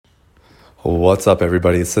What's up,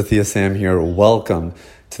 everybody? It's Sathya Sam here. Welcome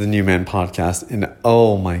to the New Man Podcast. And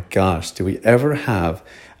oh my gosh, do we ever have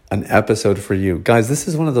an episode for you? Guys, this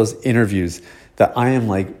is one of those interviews that I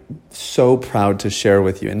am so proud to share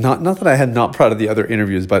with you. And not that I had not proud of the other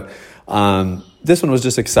interviews, but this one was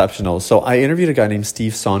just exceptional. So I interviewed a guy named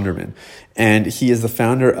Steve Sonderman, and he is the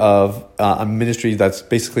founder of a ministry that's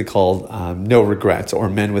basically called No Regrets, or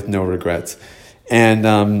Men with No Regrets. And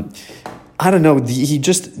I don't know,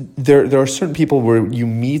 there are certain people where you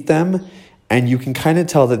meet them and you can kind of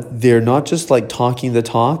tell that they're not just talking the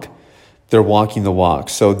talk, they're walking the walk.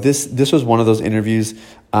 So this was one of those interviews.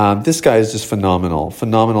 This guy is just phenomenal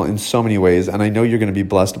in so many ways, and I know you're going to be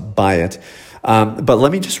blessed by it. But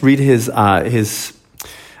let me just read his bio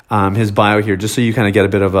here, just so you kind of get a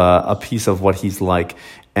bit of a piece of what he's like,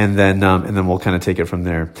 and then we'll kind of take it from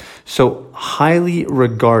there. So, highly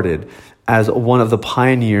regarded as one of the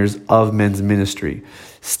pioneers of men's ministry,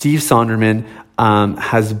 Steve Sonderman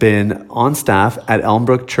has been on staff at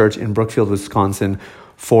Elmbrook Church in Brookfield, Wisconsin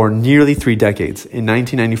for nearly 3 decades. In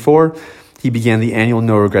 1994, he began the annual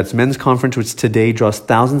No Regrets Men's Conference, which today draws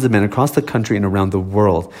thousands of men across the country and around the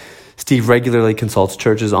world. Steve regularly consults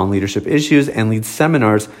churches on leadership issues and leads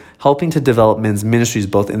seminars helping to develop men's ministries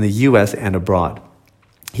both in the U.S. and abroad.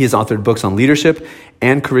 He has authored books on leadership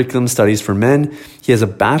and curriculum studies for men. He has a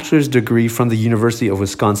bachelor's degree from the University of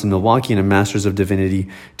Wisconsin-Milwaukee and a master's of divinity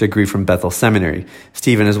degree from Bethel Seminary.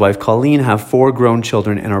 Steve and his wife Colleen have 4 grown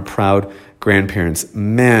children and are proud grandparents.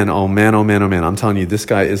 Man, oh man, oh man, oh man. I'm telling you, this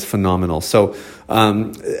guy is phenomenal. So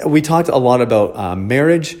we talked a lot about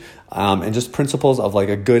marriage and just principles of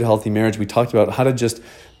a good, healthy marriage. We talked about how to just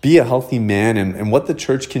be a healthy man and what the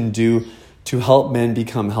church can do to help men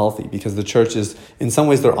become healthy, because the church is, in some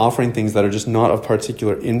ways, they're offering things that are just not of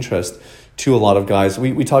particular interest to a lot of guys.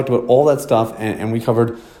 We talked about all that stuff, and we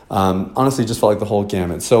covered, honestly, just felt like the whole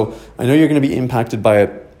gamut. So I know you're going to be impacted by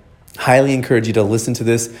it. Highly encourage you to listen to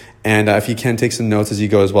this, and if you can, take some notes as you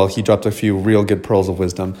go as well. He dropped a few real good pearls of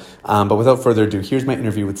wisdom. But without further ado, here's my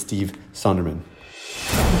interview with Steve Sonderman.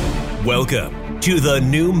 Welcome to the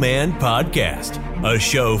New Man Podcast, a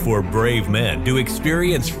show for brave men to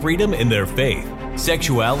experience freedom in their faith,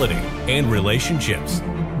 sexuality, and relationships.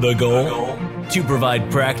 The goal? To provide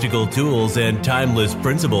practical tools and timeless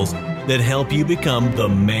principles that help you become the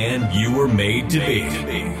man you were made to be.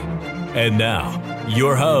 And now,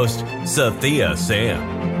 your host, Sathya Sam.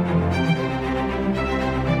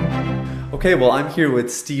 Okay, well, I'm here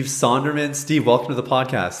with Steve Sonderman. Steve, welcome to the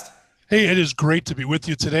podcast. Hey, it is great to be with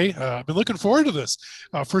you today. I've been looking forward to this.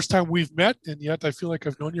 First time we've met, and yet I feel like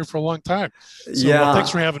I've known you for a long time. So thanks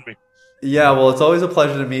for having me. Yeah, well, it's always a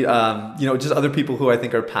pleasure to meet, just other people who I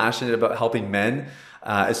think are passionate about helping men.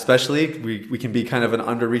 Especially, we can be kind of an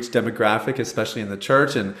underreached demographic, especially in the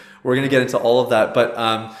church, and we're going to get into all of that.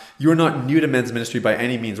 But you're not new to men's ministry by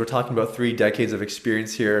any means. We're talking about 3 decades of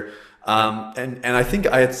experience here. And I think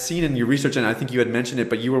I had seen in your research, and I think you had mentioned it,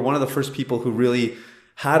 but you were one of the first people who really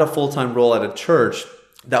had a full-time role at a church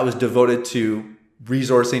that was devoted to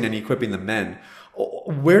resourcing and equipping the men.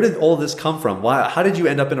 Where did all this come from? How did you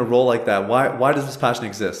end up in a role like that? Why does this passion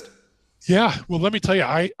exist? Yeah, well, let me tell you,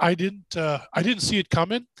 I didn't see it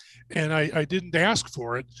coming, and I didn't ask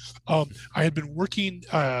for it. I had been working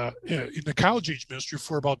in the college age ministry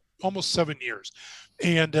for about almost 7 years,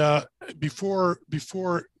 and before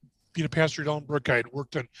being a pastor at Elmbrook, I had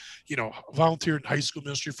worked on, volunteered in high school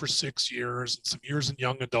ministry for 6 years and some years in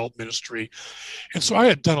young adult ministry. And so I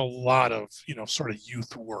had done a lot of, sort of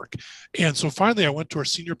youth work. And so finally I went to our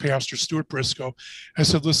senior pastor, Stuart Briscoe. I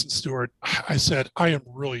said, listen, Stuart, I said, I am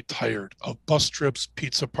really tired of bus trips,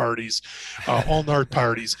 pizza parties, all-night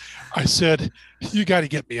parties. I said, you got to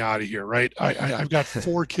get me out of here, right? I've got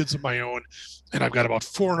 4 kids of my own, and I've got about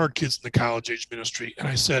 400 kids in the college age ministry. And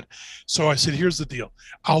I said, here's the deal.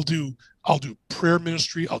 I'll do prayer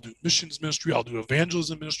ministry. I'll do missions ministry. I'll do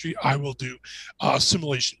evangelism ministry. I will do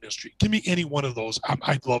assimilation ministry. Give me any one of those.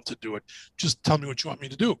 I'd love to do it. Just tell me what you want me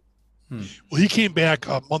to do. Well, he came back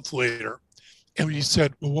a month later, and he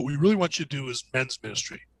said, well, what we really want you to do is men's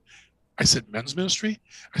ministry. I said, men's ministry?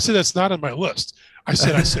 I said, that's not on my list. I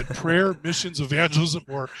said prayer, missions, evangelism,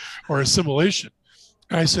 or assimilation.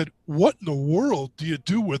 And I said, what in the world do you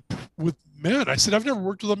do with men? I said, I've never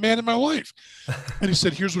worked with a man in my life. And he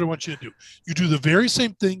said, here's what I want you to do. You do the very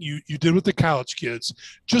same thing you did with the college kids.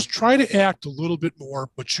 Just try to act a little bit more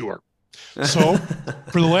mature. So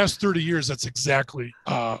for the last 30 years, that's exactly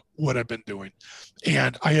what I've been doing.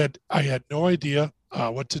 And I had no idea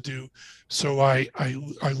what to do. So I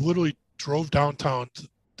literally drove downtown to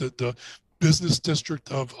the business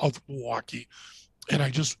district of Milwaukee, and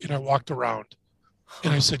I walked around.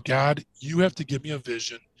 And I said, God, you have to give me a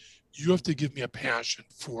vision you have to give me a passion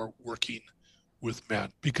for working with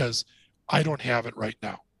men, because I don't have it right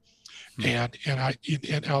now. And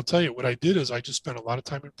I'll tell you what I did is I just spent a lot of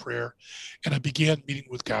time in prayer, and I began meeting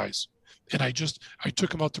with guys. And I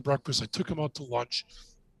took them out to breakfast, I took them out to lunch,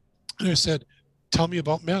 and I said, "Tell me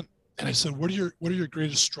about men." And I said, what are your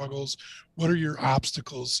greatest struggles? What are your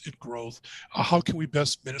obstacles in growth? How can we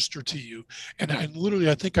best minister to you? And literally,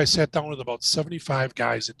 I think I sat down with about 75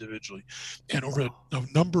 guys individually, and over a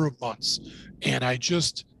number of months, and I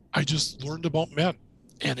just learned about men,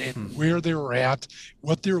 and where they were at,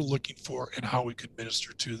 what they were looking for, and how we could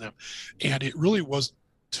minister to them. And it really was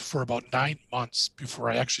for about 9 months before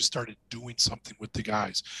I actually started doing something with the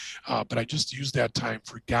guys. But I just used that time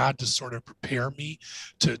for God to sort of prepare me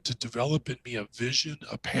to develop in me a vision,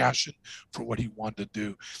 a passion for what he wanted to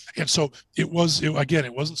do. And so it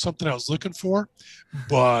wasn't something I was looking for,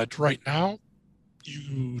 but right now,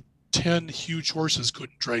 10 huge horses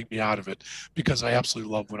couldn't drag me out of it, because I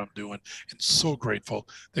absolutely love what I'm doing, and so grateful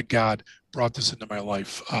that God brought this into my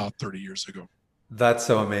life 30 years ago. That's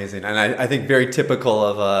so amazing. And I think very typical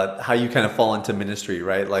of how you kind of fall into ministry,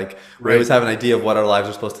 right? Like we always have an idea of what our lives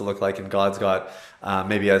are supposed to look like, and God's got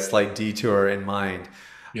maybe a slight detour in mind.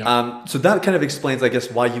 Yeah. So that kind of explains, I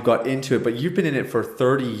guess, why you got into it, but you've been in it for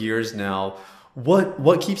 30 years now.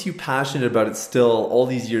 What keeps you passionate about it still all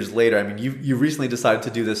these years later? I mean, you recently decided to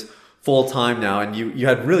do this full time now, and you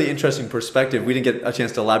had really interesting perspective. We didn't get a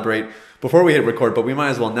chance to elaborate before we hit record, but we might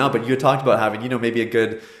as well now. But you had talked about having, maybe a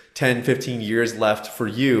good 10, 15 years left for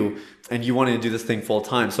you, and you wanted to do this thing full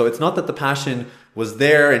time. So it's not that the passion was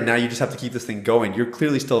there and now you just have to keep this thing going. You're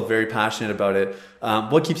clearly still very passionate about it.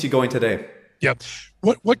 What keeps you going today? Yeah.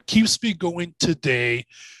 What keeps me going today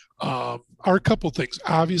are a couple of things.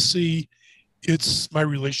 Obviously, it's my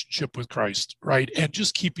relationship with Christ, right? And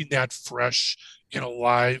just keeping that fresh and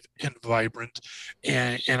alive and vibrant.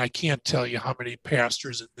 And I can't tell you how many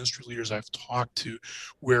pastors and ministry leaders I've talked to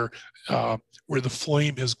where the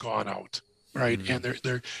flame has gone out, right? And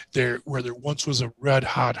they're where there once was a red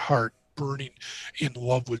hot heart burning in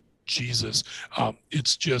love with Jesus,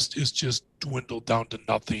 it's just dwindled down to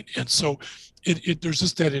nothing. And so there's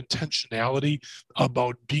just that intentionality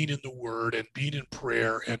about being in the Word and being in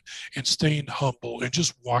prayer and staying humble and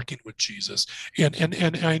just walking with Jesus. And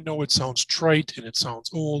I know it sounds trite and it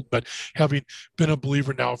sounds old, but having been a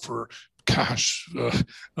believer now for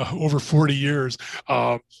over 40 years,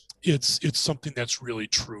 it's something that's really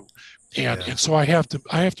true. And so I have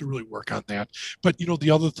to really work on that. But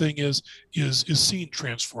the other thing is seeing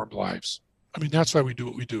transformed lives. I mean, that's why we do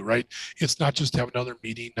what we do, right? It's not just to have another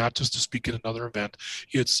meeting, not just to speak at another event.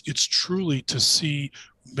 It's truly to see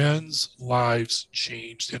men's lives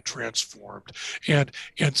changed and transformed. And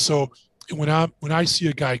so when I see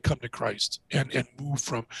a guy come to Christ and move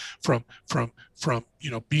from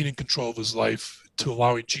being in control of his life to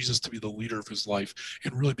allowing Jesus to be the leader of his life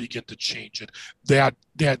and really begin to change it, that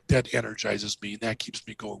energizes me, and that keeps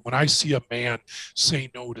me going. When I see a man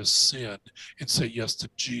say no to sin and say yes to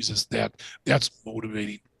Jesus, that's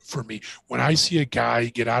motivating for me. When I see a guy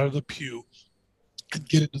get out of the pew and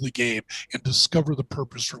get into the game and discover the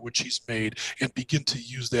purpose for which he's made and begin to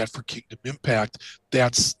use that for kingdom impact,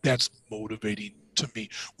 that's motivating to me.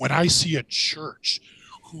 When I see a church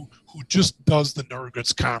who just does the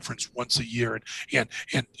Nurgutz conference once a year and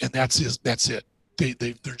that's it.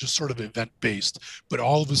 They're just sort of event based, but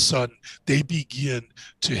all of a sudden they begin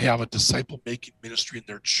to have a disciple making ministry in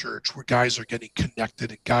their church where guys are getting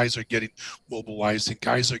connected and guys are getting mobilized and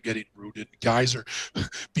guys are getting rooted, and guys are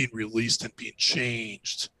being released and being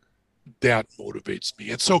changed. That motivates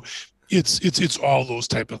me. And so it's all those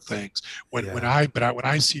type of things. When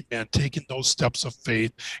I see men taking those steps of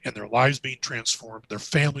faith and their lives being transformed, their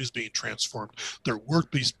families being transformed, their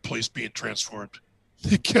workplace being transformed,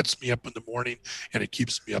 it gets me up in the morning and it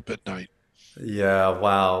keeps me up at night. Yeah,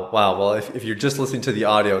 wow. Well, if you're just listening to the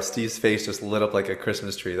audio, Steve's face just lit up like a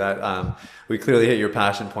Christmas tree. That we clearly hit your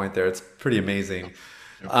passion point there. It's pretty amazing.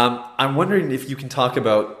 I'm wondering if you can talk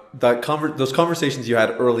about those conversations you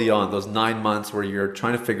had early on, those 9 months where you're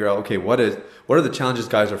trying to figure out, okay, what are the challenges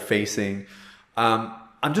guys are facing?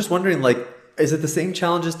 I'm just wondering, like, is it the same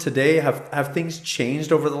challenges today? Have things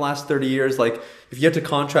changed over the last 30 years? Like, if you had to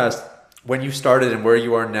contrast when you started and where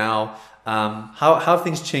you are now, how have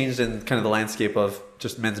things changed in kind of the landscape of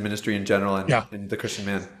just men's ministry in general and the Christian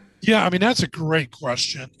man? Yeah, I mean, that's a great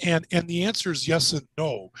question. And the answer is yes and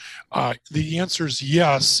no. The answer is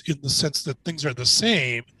yes, in the sense that things are the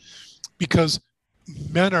same because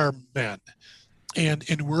men are men. And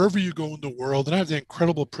wherever you go in the world, and I have the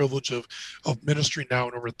incredible privilege of ministering now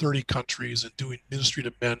in over 30 countries and doing ministry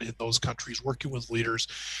to men in those countries, working with leaders,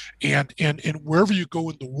 and wherever you go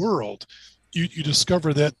in the world, you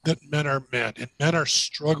discover that men are men, and men are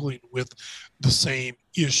struggling with the same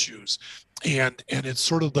issues. And it's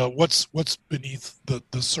sort of the what's beneath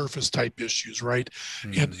the surface type issues, right?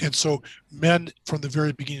 And so men from the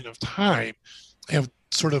very beginning of time have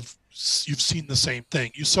sort of, you've seen the same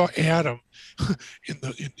thing. You saw Adam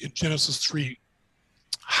in Genesis 3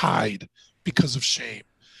 hide because of shame.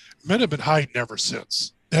 Men have been hiding ever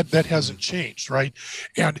since. That hasn't changed, right?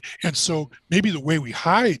 And so maybe the way we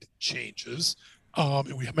hide changes,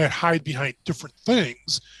 and we might hide behind different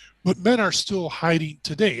things, but men are still hiding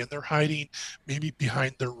today, and they're hiding maybe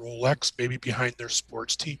behind their Rolex, maybe behind their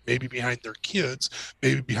sports team, maybe behind their kids,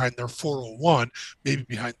 maybe behind their 401, maybe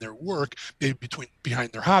behind their work, maybe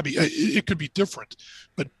behind their hobby. It could be different,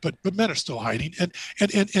 but men are still hiding,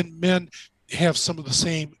 and men have some of the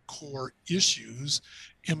same core issues.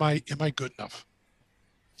 Am I good enough?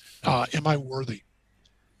 Am I worthy?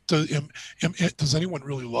 Does anyone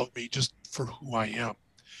really love me just for who I am?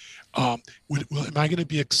 Am I going to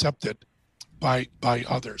be accepted by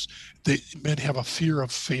others? Men have a fear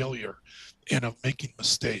of failure and of making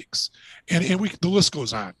mistakes, and the list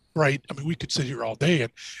goes on, right? I mean, we could sit here all day,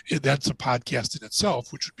 and that's a podcast in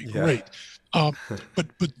itself, which would be great.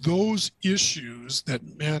 But those issues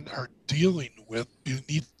that men are dealing with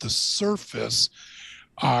beneath the surface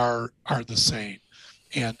are the same,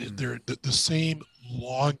 and they're the same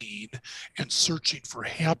longing and searching for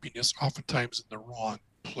happiness, oftentimes in the wrong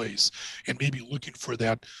place, and maybe looking for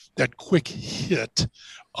that quick hit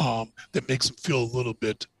that makes them feel a little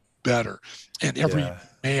bit better. And every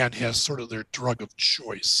man has sort of their drug of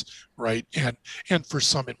choice, right? And for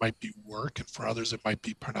some it might be work, and for others it might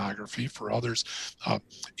be pornography. For others,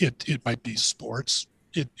 it might be sports.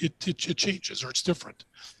 It changes, or it's different.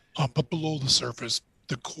 But below the surface,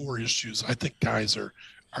 the core issues, I think guys are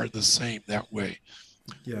the same that way.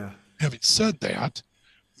 Yeah. Having said that,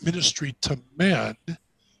 ministry to men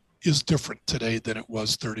is different today than it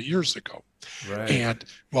was 30 years ago. Right. And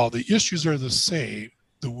while the issues are the same,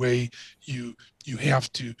 the way you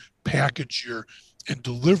have to package and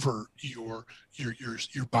deliver your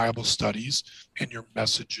Bible studies and your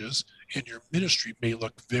messages and your ministry may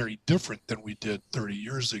look very different than we did 30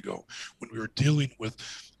 years ago when we were dealing with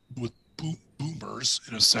boomers,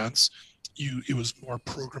 in a sense. It was more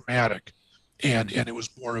programmatic, and it was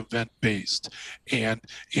more event based, and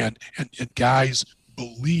guys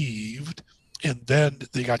believed, and then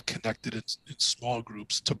they got connected in small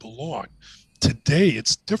groups to belong. Today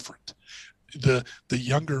it's different. The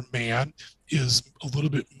younger man is a little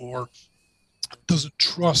bit more, doesn't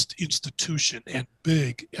trust institution and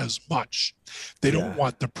big as much. They don't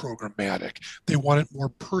want the programmatic. They want it more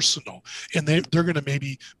personal, and they're going to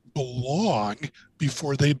maybe belong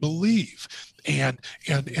before they believe. And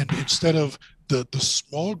instead of the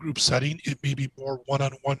small group setting, it may be more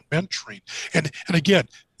one-on-one mentoring. And again,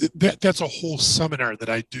 that's a whole seminar that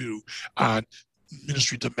I do on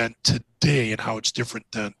ministry to men today and how it's different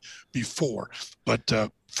than before. But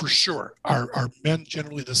for sure, are men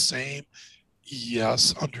generally the same?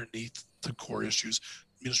 Yes, underneath the core issues.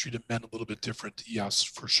 Ministry to men a little bit different? Yes,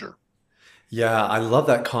 for sure. Yeah, I love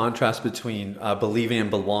that contrast between believing and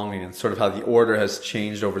belonging, and sort of how the order has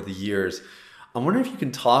changed over the years. I'm wondering if you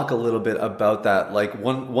can talk a little bit about that. Like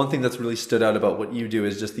one thing that's really stood out about what you do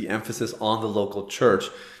is just the emphasis on the local church.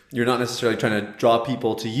 You're not necessarily trying to draw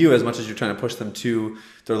people to you as much as you're trying to push them to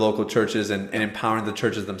their local churches and empowering the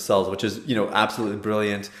churches themselves, which is, absolutely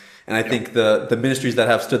brilliant. And I think the ministries that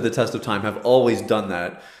have stood the test of time have always done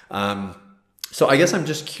that. So I guess I'm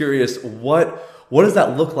just curious, what does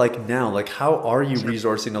that look like now? Like, how are you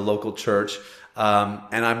resourcing a local church?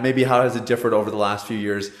 And maybe how has it differed over the last few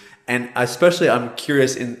years? And especially I'm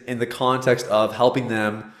curious in the context of helping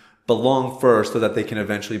them belong first so that they can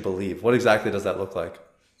eventually believe. What exactly does that look like?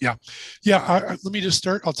 Yeah. Let me just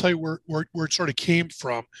start. I'll tell you where it sort of came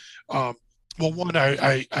from. Well, one,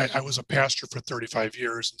 I was a pastor for 35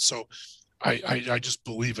 years, and so I just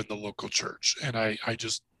believe in the local church, and I've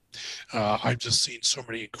just seen so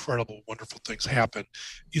many incredible, wonderful things happen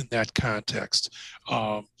in that context.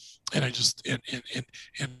 And it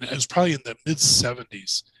was probably in the mid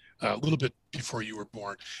 70s, a little bit before you were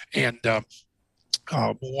born, and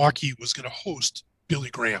Milwaukee was going to host Billy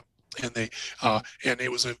Graham. And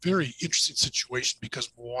it was a very interesting situation because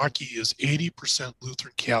Milwaukee is 80%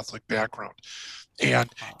 Lutheran Catholic background.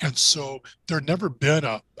 And and so there never been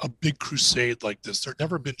a big crusade like this. There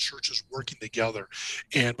never been churches working together.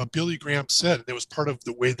 And but Billy Graham said, and it was part of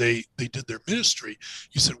the way they did their ministry,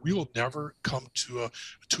 he said, we will never come to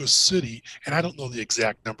a city, and I don't know the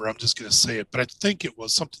exact number, I'm just going to say it, but I think it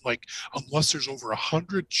was something like, unless there's over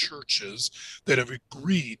 100 churches that have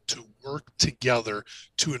agreed to work together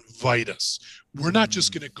to invite us. We're not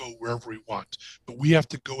just going to go wherever we want, but we have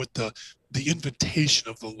to go at the invitation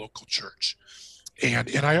of the local church. And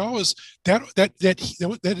I always that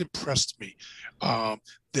impressed me,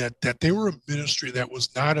 that they were a ministry that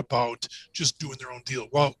was not about just doing their own deal.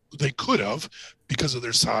 Well, they could have, because of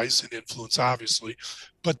their size and influence, obviously,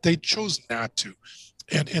 but they chose not to.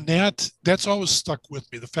 And that's always stuck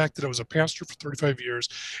with me. The fact that I was a pastor for 35 years,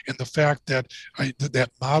 and the fact that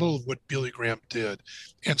that model of what Billy Graham did.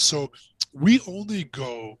 And so we only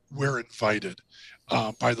go where invited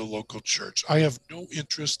by the local church. I have no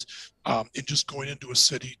interest in just going into a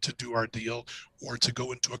city to do our deal, or to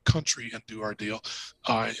go into a country and do our deal.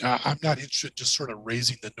 I'm not interested in just sort of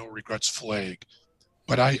raising the no regrets flag.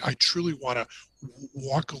 But I truly want to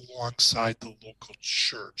walk alongside the local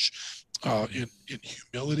church in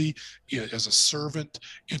humility, as a servant,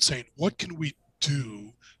 and saying, what can we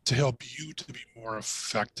do to help you to be more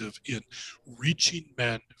effective in reaching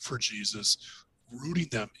men for Jesus, rooting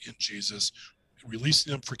them in Jesus,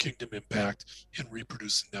 releasing them for kingdom impact, and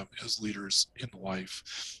reproducing them as leaders in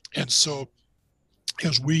life. And so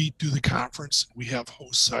as we do the conference, we have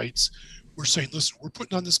host sites, we're saying, listen, we're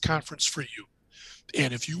putting on this conference for you.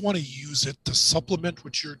 And if you want to use it to supplement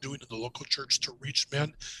what you're doing in the local church to reach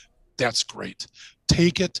men, that's great.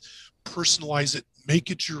 Take it, personalize it, make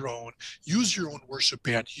it your own, use your own worship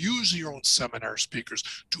band, use your own seminar speakers,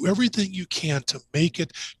 do everything you can to make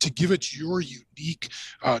it, to give it your unique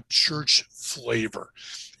church flavor.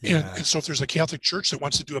 Yeah. And so if there's a Catholic church that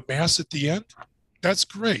wants to do a mass at the end, that's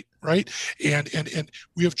great, right? And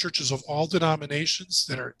we have churches of all denominations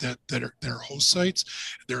that are host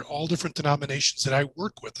sites. They're all different denominations that I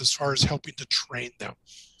work with as far as helping to train them.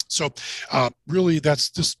 So really,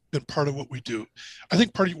 that's just been part of what we do. I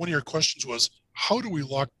think one of your questions was, how do we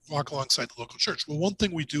walk alongside the local church? Well, one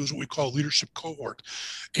thing we do is what we call a leadership cohort.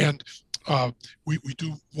 And we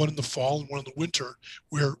do one in the fall and one in the winter,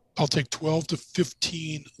 where I'll take 12 to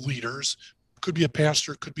 15 leaders, could be a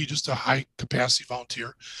pastor, could be just a high capacity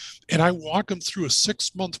volunteer. And I walk them through a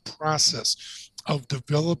 6-month process of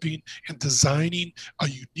developing and designing a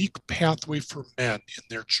unique pathway for men in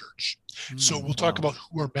their church. So we'll talk about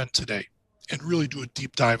who are men today, and really do a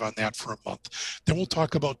deep dive on that for a month. Then we'll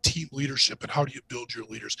talk about team leadership and how do you build your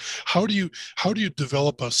leaders? How do you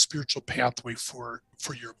develop a spiritual pathway for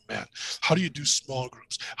your men? How do you do small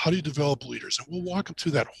groups? How do you develop leaders? And we'll walk them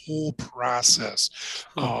through that whole process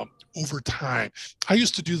over time. I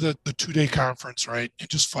used to do the 2-day conference, right, and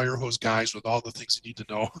just fire hose guys with all the things you need to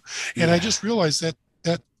know. And I just realized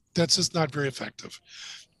that's just not very effective.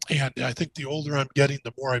 And I think the older I'm getting,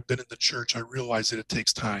 the more I've been in the church, I realize that it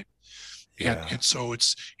takes time. And so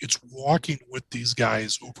it's walking with these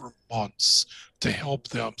guys over months to help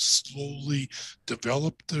them slowly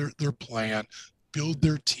develop their plan, build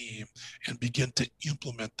their team, and begin to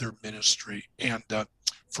implement their ministry. And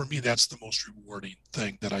for me, that's the most rewarding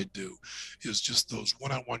thing that I do, is just those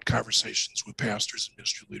one-on-one conversations with pastors and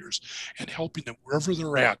ministry leaders, and helping them wherever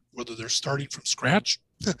they're at, whether they're starting from scratch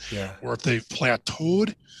or if they've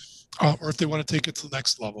plateaued, or if they want to take it to the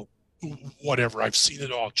next level. Whatever, I've seen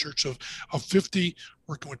it all. Church of 50,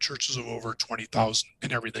 working with churches of over 20,000,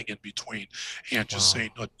 and everything in between. And just saying,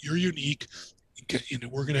 look, you're unique, and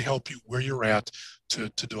we're going to help you where you're at to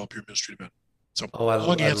develop your ministry to men. So,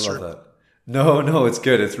 long answer. I love that. No, it's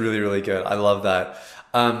good. It's really, really good. I love that.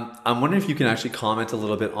 I'm wondering if you can actually comment a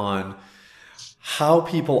little bit on how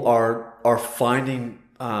people are finding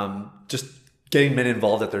just getting men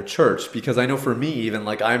involved at their church. Because I know for me, even,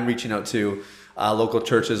 like, I'm reaching out to local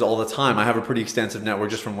churches all the time. I have a pretty extensive network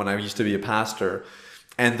just from when I used to be a pastor.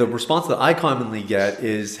 And the response that I commonly get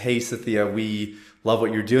is, hey, Cynthia, we love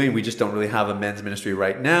what you're doing. We just don't really have a men's ministry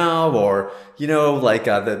right now. Or, like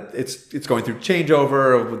it's going through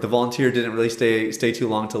changeover. The volunteer didn't really stay too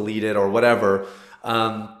long to lead it, or whatever.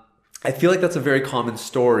 I feel like that's a very common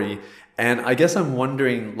story. And I guess I'm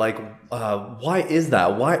wondering, why is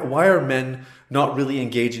that? Why are men not really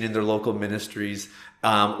engaging in their local ministries?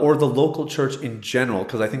 Or the local church in general,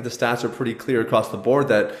 because I think the stats are pretty clear across the board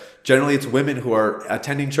that generally it's women who are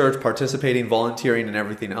attending church, participating, volunteering, and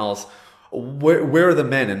everything else. Where are the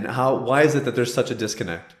men, and why is it that there's such a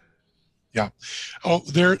disconnect? Yeah. Oh,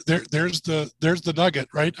 there's the nugget,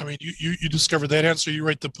 right? I mean, you discover that answer, you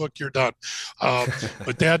write the book, you're done.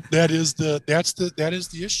 But that is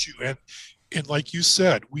the issue. And And like you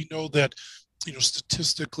said, we know that,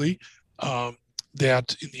 statistically,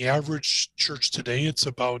 that in the average church today, it's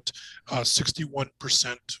about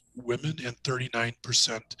 61% women and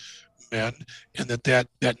 39% men, and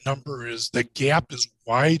that number that gap is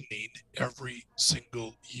widening every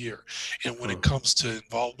single year. And when it comes to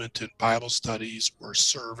involvement in Bible studies or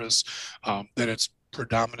service, that it's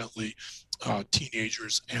predominantly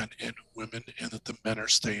teenagers and women, and that the men are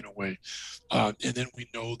staying away. And then we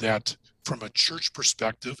know that from a church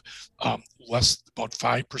perspective, about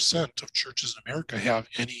 5% of churches in America have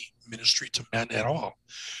any ministry to men at all.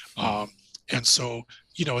 And so,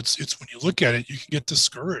 it's when you look at it, you can get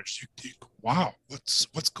discouraged. You think, wow,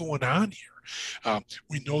 what's going on here?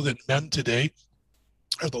 We know that men today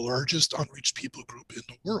are the largest unreached people group in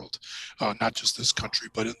the world, not just this country,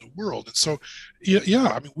 but in the world. And so, yeah,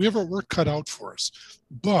 I mean, we have our work cut out for us.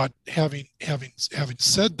 But having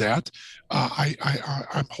said that,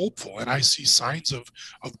 I'm hopeful, and I see signs of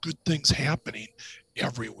good things happening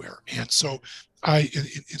everywhere. And so,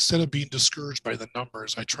 instead of being discouraged by the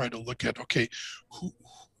numbers, I try to look at, okay,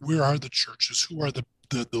 where are the churches? Who are the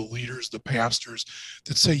leaders, the pastors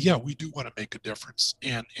that say, yeah, we do want to make a difference,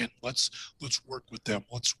 and let's work with them.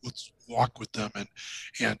 Let's walk with them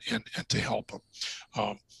and to help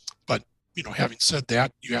them. But having said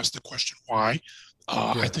that, you asked the question why.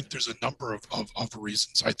 I think there's a number of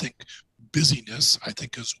reasons. I think busyness,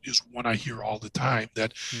 is one I hear all the time,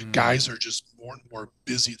 that guys are just more and more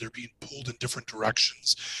busy. They're being pulled in different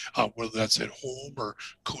directions, whether that's at home or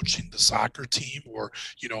coaching the soccer team, or,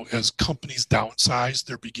 as companies downsize,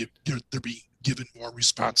 they're being given more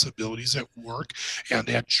responsibilities at work and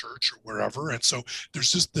at church or wherever. And so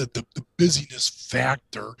there's just the busyness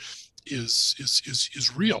factor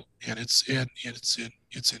is real, and it's an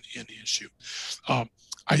issue.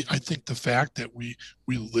 I think the fact that we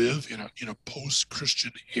live in a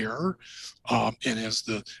post-Christian era, and as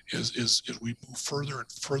we move further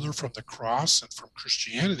and further from the cross and from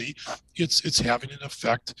Christianity, it's having an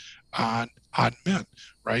effect on men,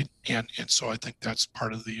 right? And so I think that's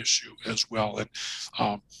part of the issue as well.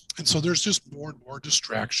 And so there's just more and more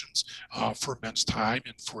distractions for men's time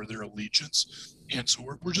and for their allegiance. And so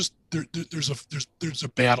we're just there's a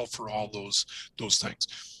battle for all those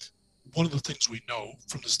things. One of the things we know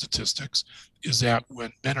from the statistics is that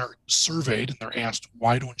when men are surveyed and they're asked,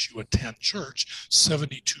 why don't you attend church,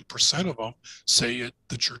 72% of them say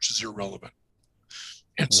the church is irrelevant.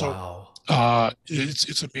 And so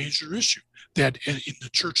it's a major issue that in the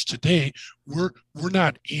church today, we're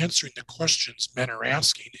not answering the questions men are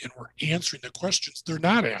asking, and we're answering the questions they're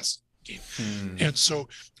not asking. And so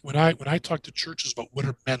when I talk to churches about what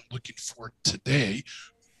are men looking for today,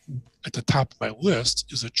 at the top of my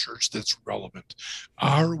list is a church that's relevant.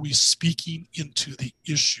 Are we speaking into the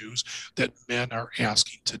issues that men are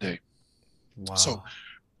asking today? Wow. So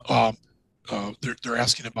they're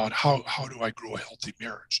asking about how do I grow a healthy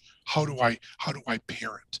marriage? How do I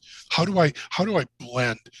parent? How do I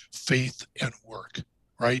blend faith and work?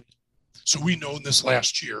 Right? So we know in this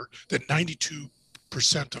last year that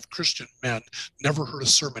 92% of Christian men never heard a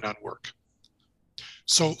sermon on work.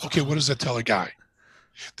 So, okay, what does that tell a guy?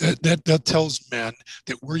 That tells men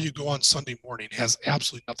that where you go on Sunday morning has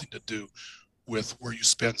absolutely nothing to do with where you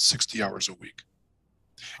spend 60 hours a week.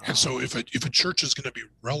 And so if a church is going to be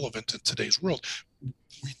relevant in today's world,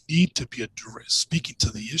 we need to be speaking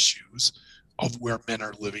to the issues of where men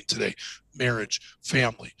are living today: marriage,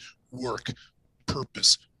 family, work,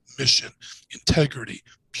 purpose, mission, integrity,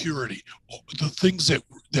 purity, the things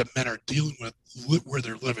that men are dealing with where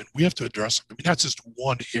they're living. We have to address them. I mean, that's just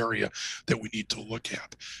one area that we need to look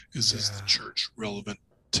at. Is the church relevant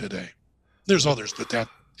today? There's others, but that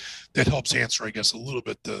helps answer, I guess, a little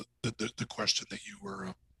bit the question that you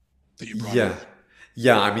brought up.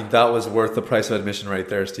 Yeah. I mean, that was worth the price of admission right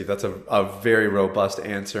there, Steve. That's a very robust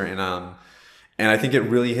answer, and I think it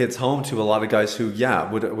really hits home to a lot of guys who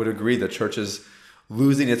would agree that church is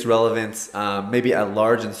losing its relevance, maybe at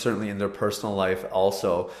large, and certainly in their personal life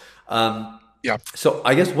also. So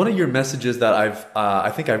I guess one of your messages that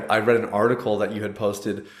I read an article that you had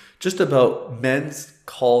posted just about men's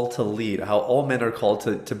call to lead, how all men are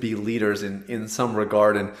called to be leaders in some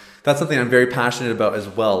regard. And that's something I'm very passionate about as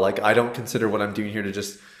well. Like, I don't consider what I'm doing here to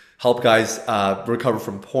just help guys recover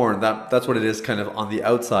from porn. That's what it is kind of on the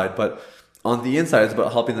outside. But on the inside, it's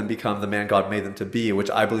about helping them become the man God made them to be, which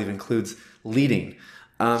I believe includes leading.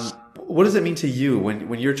 What does it mean to you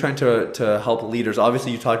when you're trying to help leaders?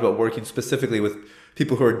 Obviously, you talked about working specifically with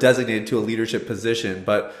people who are designated to a leadership position,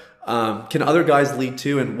 but can other guys lead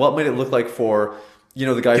too? And what might it look like for,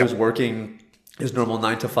 the guy who's working his normal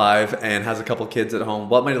 9 to 5 and has a couple kids at home?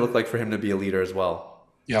 What might it look like for him to be a leader as well?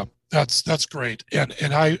 Yeah. That's great, and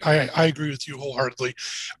I agree with you wholeheartedly.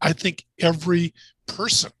 I think every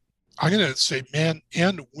person, I'm going to say men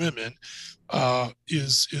and women, are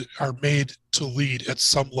made to lead at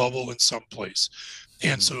some level in some place.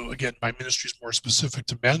 And so again, my ministry is more specific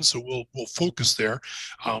to men, so we'll focus there.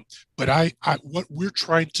 But what we're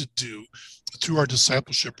trying to do through our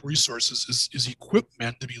discipleship resources is equip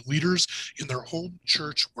men to be leaders in their home,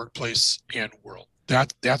 church, workplace, and world.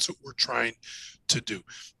 That's what we're trying to do.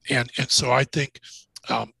 And so I think,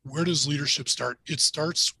 where does leadership start? It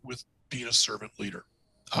starts with being a servant leader.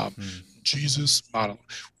 Jesus modeled,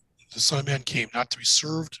 the Son of Man came not to be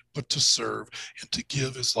served, but to serve and to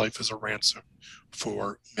give his life as a ransom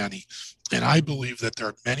for many. And I believe that there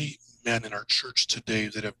are many men in our church today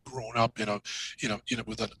that have grown up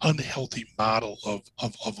with an unhealthy model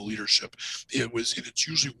of leadership. It's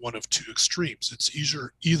usually one of two extremes. It's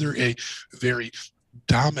either a very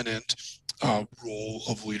dominant role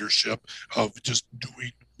of leadership, of just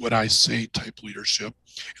doing what I say type leadership,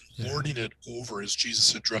 and lording it over, as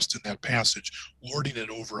Jesus addressed in that passage, lording it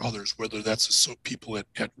over others, whether that's people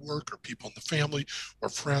at work or people in the family or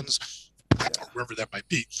friends or wherever that might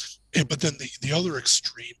be. But then the other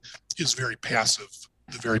extreme is very passive,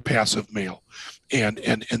 the very passive male, and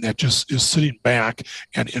that just is sitting back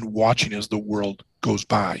and watching as the world goes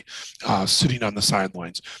by, sitting on the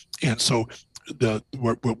sidelines. And so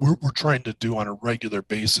what we're trying to do on a regular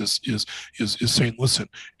basis is saying, listen,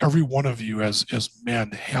 every one of you as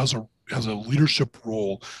men has a leadership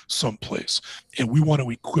role someplace, and we want to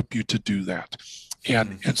equip you to do that.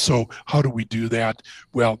 And so how do we do that?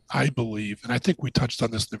 Well, I believe, and I think we touched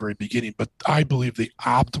on this in the very beginning, but I believe the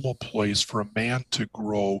optimal place for a man to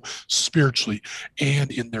grow spiritually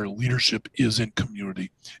and in their leadership is in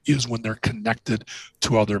community, is when they're connected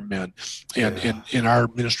to other men. And our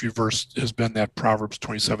ministry verse has been that Proverbs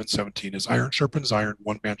 27:17, is iron sharpens iron,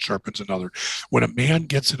 one man sharpens another. When a man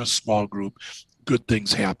gets in a small group, good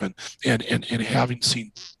things happen. And having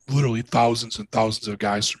seen literally thousands and thousands of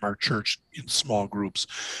guys from our church in small groups,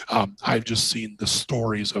 I've just seen the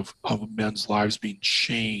stories of men's lives being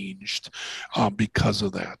changed because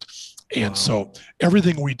of that. And so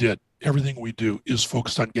everything we do is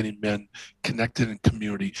focused on getting men connected in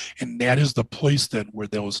community. And that is the place then where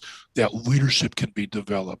that leadership can be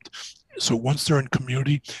developed. So once they're in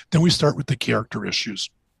community, then we start with the character issues,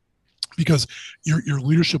 because your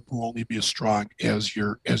leadership will only be as strong as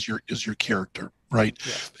your character, right?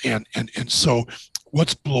 And so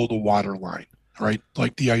what's below the waterline, right?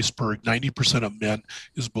 Like the iceberg, 90% of men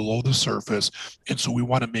is below the surface. And so we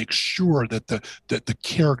want to make sure that the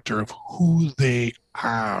character of who they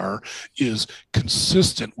are is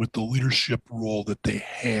consistent with the leadership role that they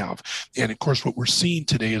have. And of course, what we're seeing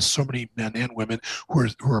today is so many men and women who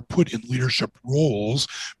are put in leadership roles,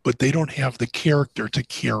 but they don't have the character to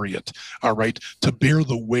carry it, all right, to bear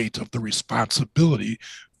the weight of the responsibility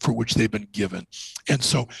for which they've been given. And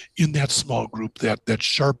so in that small group, that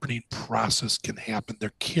sharpening process can happen.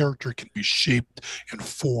 Their character can be shaped and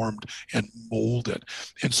formed and molded.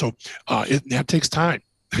 And so that takes time.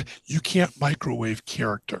 You can't microwave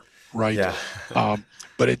character, right?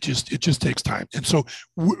 But it just takes time. And so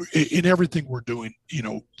in everything we're doing,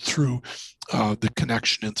 through the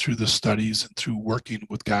connection and through the studies and through working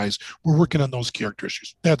with guys, we're working on those character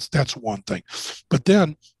issues. That's one thing. But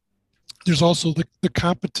then there's also the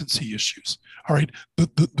competency issues, all right,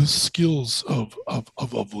 the skills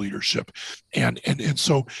of leadership, and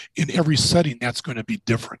so in every setting that's going to be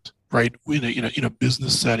different, right? In a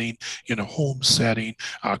business setting, in a home setting,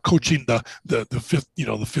 coaching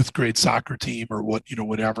the fifth grade soccer team or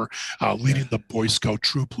whatever, leading the Boy Scout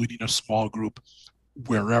troop, leading a small group,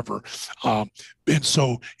 wherever, and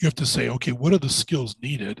so you have to say, okay, what are the skills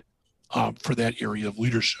needed for that area of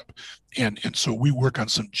leadership? And so we work on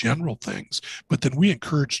some general things, but then we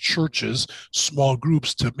encourage churches, small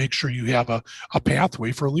groups, to make sure you have a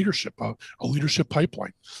pathway for leadership, a leadership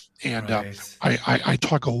pipeline. And right. I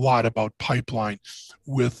talk a lot about pipeline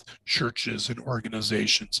with churches and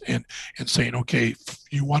organizations, and saying, okay,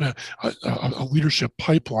 you want a leadership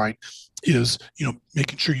pipeline is,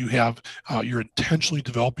 making sure you have, you're intentionally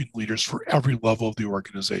developing leaders for every level of the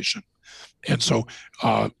organization. And so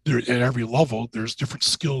at every level, there's different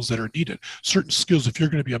skills that are needed. Certain skills, if you're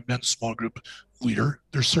going to be a men's small group leader,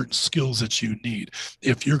 there's certain skills that you need.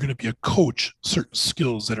 If you're going to be a coach, certain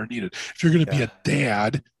skills that are needed. If you're going to be a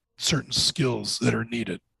dad, certain skills that are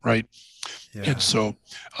needed, right? And so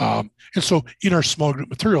in our small group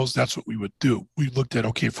materials, that's what we would do. We looked at,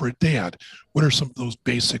 okay, for a dad, what are some of those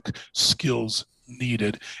basic skills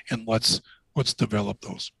needed, and let's develop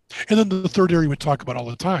those. And then the third area we talk about all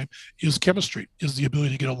the time is chemistry, is the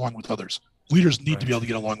ability to get along with others. Leaders need to be able to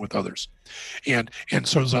get along with others. And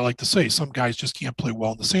so, as I like to say, some guys just can't play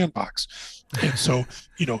well in the sandbox. And so,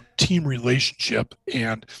 team relationship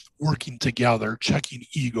and working together, checking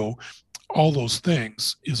ego, all those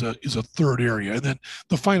things is a third area. And then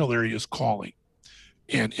the final area is calling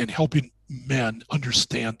and helping men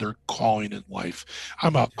understand their calling in life.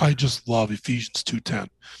 I just love Ephesians 2:10,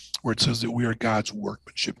 where it says that we are God's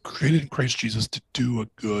workmanship, created in Christ Jesus to do a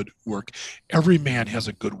good work. Every man has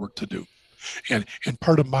a good work to do. And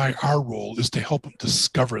part of our role is to help them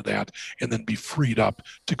discover that and then be freed up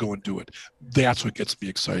to go and do it. That's what gets me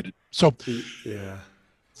excited. So yeah.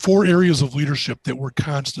 4 areas of leadership that we're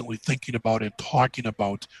constantly thinking about and talking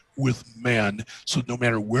about with men. So no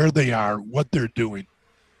matter where they are, what they're doing,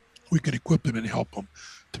 we can equip them and help them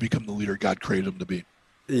to become the leader God created them to be.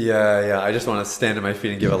 Yeah. I just want to stand on my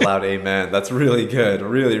feet and give a loud amen. That's really good.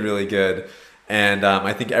 Really, really good. And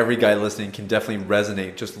I think every guy listening can definitely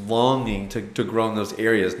resonate, just longing to grow in those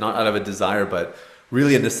areas, not out of a desire, but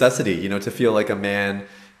really a necessity, to feel like a man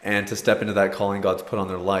and to step into that calling God's put on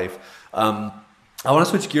their life. I want to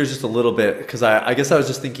switch gears just a little bit, because I guess I was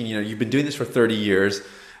just thinking, you've been doing this for 30 years.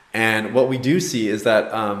 And what we do see is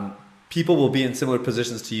that people will be in similar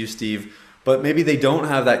positions to you, Steve, but maybe they don't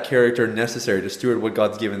have that character necessary to steward what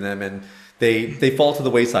God's given them. And they fall to the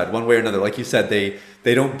wayside one way or another. Like you said,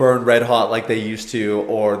 they don't burn red hot like they used to,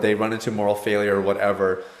 or they run into moral failure or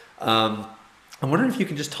whatever. I'm wondering if you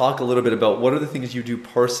can just talk a little bit about what are the things you do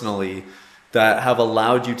personally that have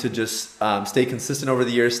allowed you to just stay consistent over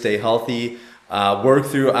the years, stay healthy, work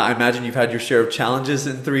through, I imagine you've had your share of challenges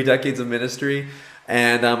in 3 decades of ministry.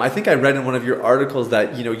 And I think I read in one of your articles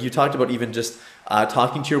that, you talked about even just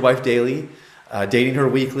talking to your wife daily, dating her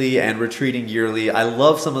weekly, and retreating yearly. I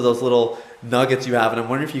love some of those little nuggets you have, and I'm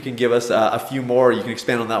wondering if you can give us a few more. You can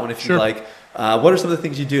expand on that one if Sure. you'd like. What are some of the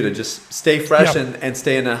things you do to just stay fresh and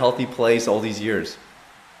stay in a healthy place all these years?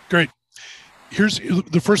 Great. Here's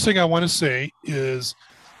the first thing I want to say is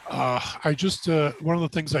I just one of the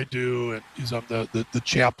things I do is I'm the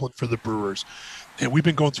chaplain for the Brewers. And we've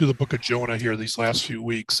been going through the book of Jonah here these last few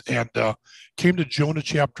weeks, and came to Jonah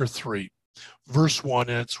chapter 3, verse 1,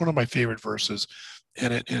 and it's one of my favorite verses.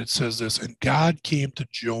 And it says this: and God came to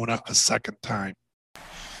Jonah a second time.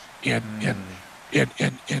 And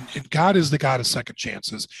God is the God of second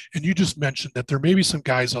chances. And you just mentioned that there may be some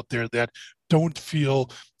guys out there that don't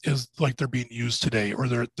feel as like they're being used today, or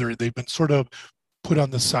they've been sort of put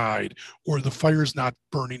on the side, or the fire's not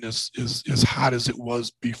burning as hot as it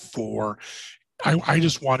was before. I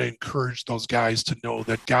just want to encourage those guys to know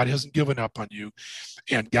that God hasn't given up on you,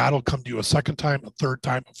 and God will come to you a second time, a third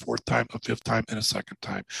time, a fourth time, a fifth time, and a second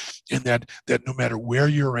time. And that no matter where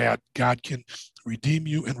you're at, God can redeem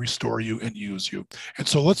you and restore you and use you. And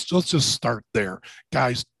so let's just start there.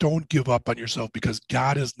 Guys, don't give up on yourself, because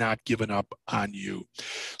God has not given up on you.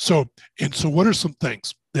 So what are some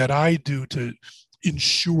things that I do to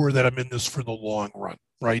ensure that I'm in this for the long run,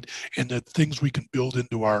 right? And the things we can build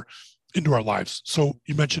into our lives. So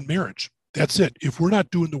you mentioned marriage. That's it. If we're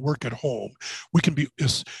not doing the work at home, we can be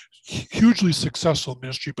hugely successful in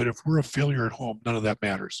ministry, but if we're a failure at home, none of that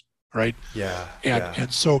matters, right? Yeah.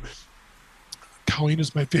 And so Colleen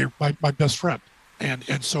is my favorite, my best friend.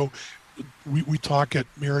 And so we talk at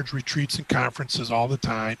marriage retreats and conferences all the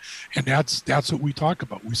time. And that's what we talk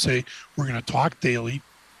about. We say we're going to talk daily,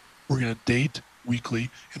 we're going to date weekly,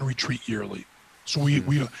 and retreat yearly. So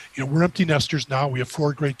we're empty nesters now. We have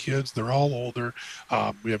 4 great kids. They're all older.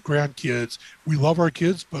 We have grandkids. We love our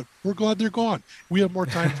kids, but we're glad they're gone. We have more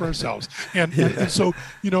time for ourselves. And so,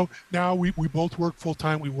 now we both work full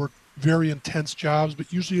time. We work very intense jobs,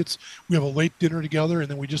 but usually we have a late dinner together, and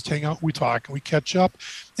then we just hang out, we talk, and we catch up,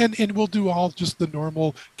 and we'll do all just the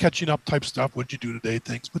normal catching up type stuff. What'd you do today?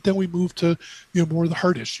 Things. But then we move to, more of the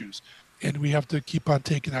hard issues, and we have to keep on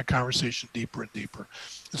taking that conversation deeper and deeper.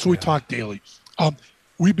 And so we talk daily.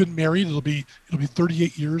 We've been married. It'll be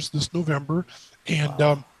 38 years this November, and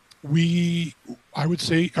I would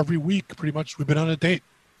say every week, pretty much, we've been on a date.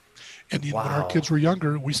 And when our kids were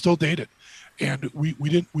younger, we still dated, and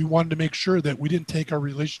we wanted to make sure that we didn't take our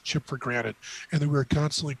relationship for granted, and that we were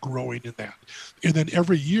constantly growing in that. And then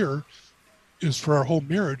every year, is for our whole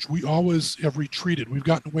marriage, we always have retreated. We've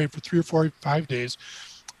gotten away for 3 or 4 or 5 days,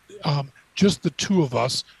 just the two of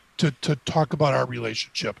us, to talk about our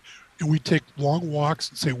relationship. And we take long walks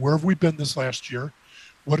and say, where have we been this last year?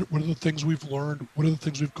 What are the things we've learned? What are the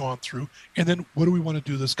things we've gone through? And then what do we want to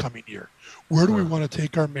do this coming year? Where do we want to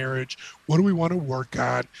take our marriage? What do we want to work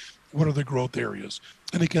on? What are the growth areas?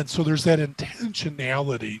 And again, so there's that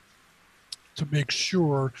intentionality to make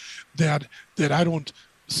sure that I don't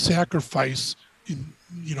sacrifice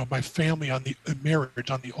my family on the marriage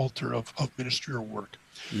on the altar of ministry or work.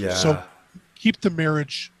 So Yeah. keep the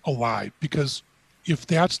marriage alive, because if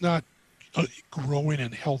that's not growing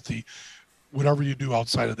and healthy, whatever you do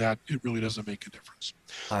outside of that, it really doesn't make a difference.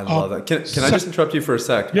 I love Um, that. Can I so, just interrupt you for a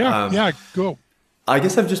sec? yeah, go. I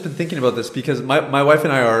guess I've just been thinking about this because my wife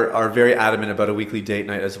and I are very adamant about a weekly date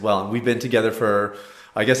night as well. And we've been together for,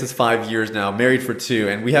 I guess it's 5 years now, married for 2,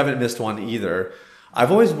 and we haven't missed one either.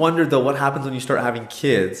 I've always wondered though, what happens when you start having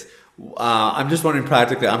kids? I'm just wondering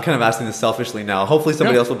practically, I'm kind of asking this selfishly now. Hopefully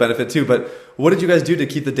somebody Yeah, else will benefit too, but what did you guys do to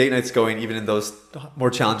keep the date nights going even in those more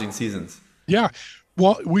challenging seasons? yeah.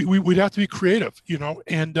 Well, we'd have to be creative,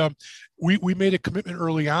 and we made a commitment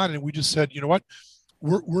early on, and we just said, you know what,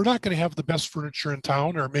 we're not going to have the best furniture in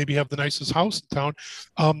town, or maybe have the nicest house in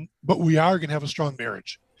town, but we are going to have a strong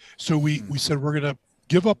marriage. So we said we're going to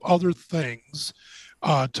give up other things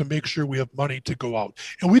to make sure we have money to go out.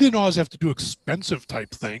 And we didn't always have to do expensive type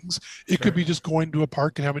things. It could Sure. be just going to a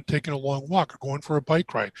park and having taken a long walk, or going for a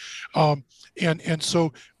bike ride. Um, and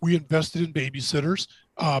so we invested in babysitters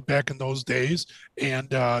back in those days, and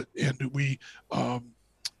we.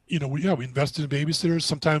 We invested in babysitters.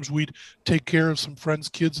 Sometimes we'd take care of some friends'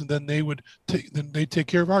 kids, and then they take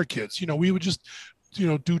care of our kids. We would just,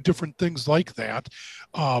 do different things like that,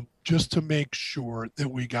 just to make sure that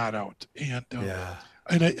we got out. Yeah.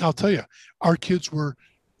 I'll tell you, our kids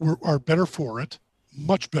are better for it,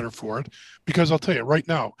 much better for it, because I'll tell you right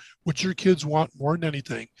now, what your kids want more than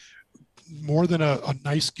anything, more than a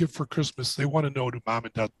nice gift for Christmas, they want to know, do mom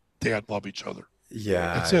and dad love each other?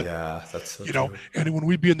 Yeah, That's it. yeah, that's so true. And when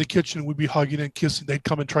we'd be in the kitchen, we'd be hugging and kissing, they'd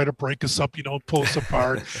come and try to break us up, pull us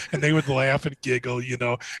apart, and they would laugh and giggle,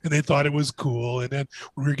 and they thought it was cool. And then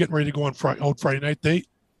when we were getting ready to go on Friday night,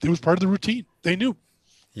 it was part of the routine. They knew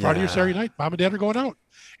Friday or Yeah. Saturday night, mom and dad are going out,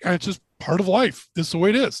 and it's just part of life. This is the way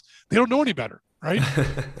it is. They don't know any better, right?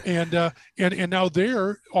 And now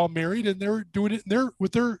they're all married, and they're doing it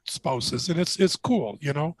with their spouses, and it's cool.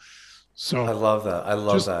 I So love that. I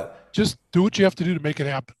love just that. just do what you have to do to make it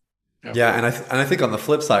happen. Yeah. Yeah, and I think on the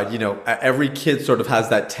flip side, every kid sort of has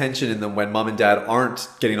that tension in them when mom and dad aren't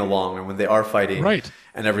getting along and when they are fighting Right.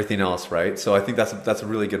 and everything else, right? So I think that's a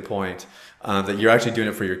really good point, that you're actually doing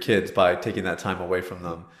it for your kids by taking that time away from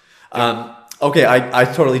them. Yeah. Okay, I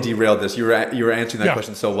totally derailed this. You were answering that Yeah.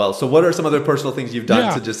 question so well. So what are some other personal things you've done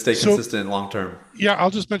Yeah. to just stay So consistent long term? yeah,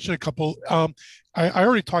 I'll just mention a couple. I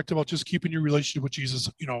already talked about just keeping your relationship with Jesus,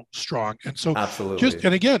 strong. And so Absolutely.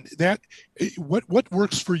 and again, what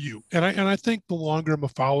works for you. And I think the longer I'm a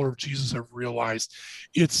follower of Jesus, I've realized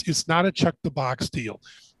it's not a check the box deal.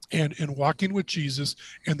 And walking with Jesus,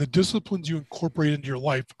 and the disciplines you incorporate into your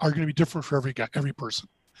life are going to be different for every person,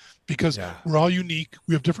 because Yeah. we're all unique.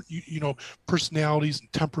 We have different, personalities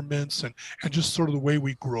and temperaments, and just sort of the way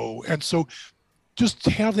we grow. And so just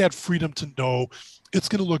have that freedom to know it's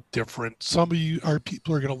going to look different. Some of you are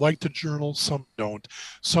people are going to like to journal, some don't.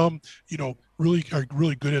 Some, really are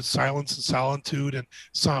really good at silence and solitude, and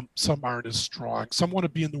some aren't as strong. Some want to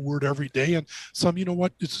be in the Word every day, and some,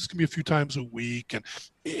 it's just going to be a few times a week. And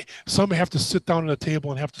some have to sit down at a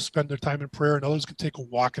table and have to spend their time in prayer, and others can take a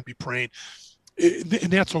walk and be praying.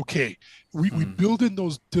 And that's okay. We Mm. build in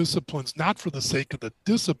those disciplines not for the sake of the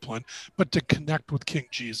discipline, but to connect with King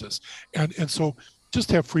Jesus. And so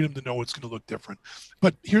just have freedom to know it's going to look different.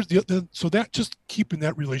 But here's so that just keeping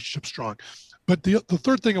that relationship strong. But the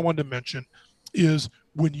third thing I wanted to mention is,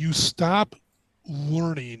 when you stop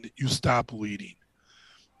learning, you stop leading.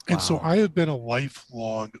 And so Wow. I have been a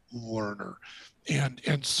lifelong learner,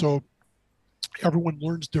 and so everyone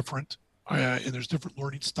learns different, and there's different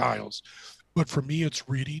learning styles. But for me, it's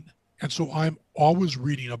reading. And so I'm always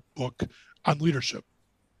reading a book on leadership.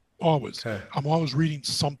 Always. Okay. I'm always reading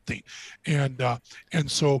something. And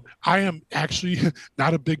so I am actually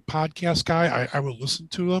not a big podcast guy. I will listen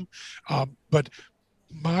to them. But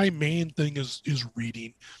my main thing is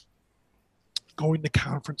reading, going to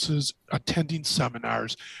conferences, attending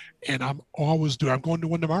seminars, and I'm going to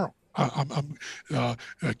one tomorrow.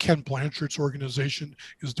 Ken Blanchard's organization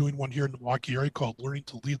is doing one here in the Milwaukee area called Learning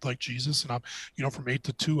to Lead Like Jesus, and I'm, from 8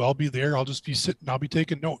 to 2, I'll be there. I'll just be sitting. I'll be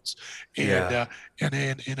taking notes, and Yeah.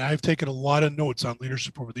 and I've taken a lot of notes on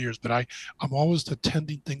leadership over the years. But I'm always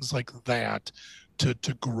attending things like that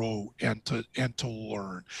to grow and to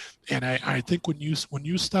learn. And I think when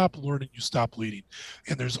you stop learning, you stop leading,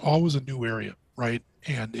 and there's always a new area, right?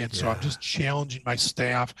 And so I'm Yeah. just challenging my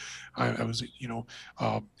staff. I was,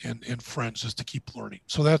 and friends, just to keep learning.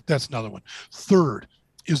 So that's another one. Third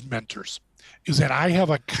is mentors. is that I have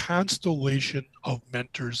a constellation of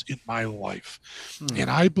mentors in my life. And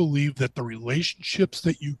I believe that the relationships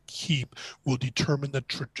that you keep will determine the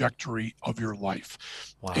trajectory of your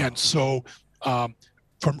life. Wow. And so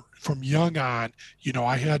from young on,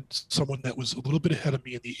 I had someone that was a little bit ahead of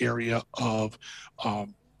me in the area of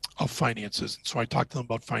finances. And so I talked to them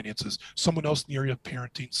about finances, someone else in the area of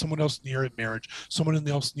parenting, someone else in the area of marriage, someone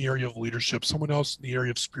else in the area of leadership, someone else in the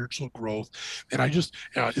area of spiritual growth. And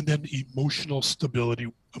and then emotional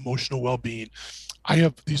stability, emotional well-being. I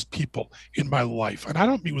have these people in my life, and I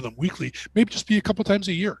don't meet with them weekly, maybe just be a couple times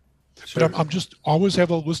a year. Sure. But I'm just always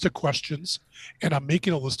have a list of questions, and I'm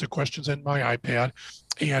making a list of questions in my iPad.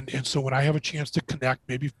 And so when I have a chance to connect,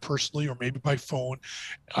 maybe personally or maybe by phone,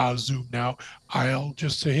 Zoom now, I'll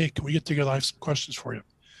just say, hey, can we get together? I have some questions for you.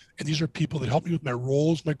 And these are people that help me with my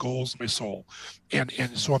roles, my goals, my soul. And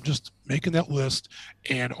so I'm just making that list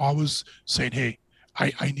and always saying, hey,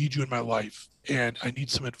 I need you in my life, and I need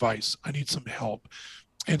some advice. I need some help.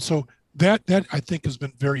 And so that I think has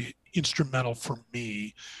been very instrumental for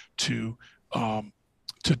me to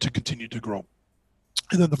continue to grow.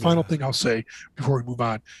 And then the final thing I'll say before we move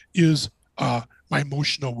on is my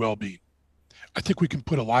emotional well-being. I think we can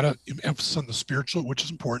put a lot of emphasis on the spiritual, which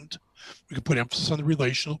is important. We can put emphasis on the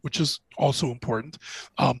relational, which is also important.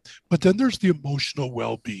 But then there's the emotional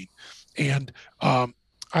well-being. And one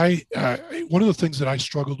of the things that I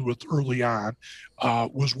struggled with early on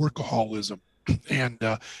was workaholism. And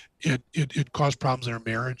it caused problems in our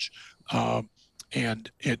marriage.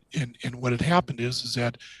 And what had happened is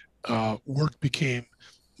that work became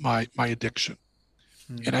my addiction,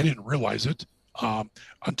 and I didn't realize it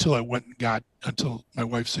until until my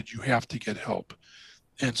wife said, you have to get help.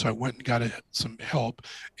 And so I went and got some help,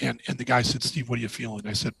 and the guy said, Steve, what are you feeling?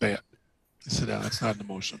 I said, bad. He said, no, that's not an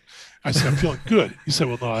emotion. I said, I'm feeling good. He said,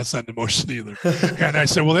 well, no, that's not an emotion either. And I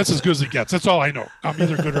said, well, that's as good as it gets. That's all I know. I'm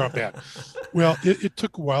either good or I'm bad. Well, it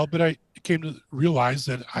took a while, but I came to realize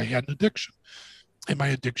that I had an addiction. And my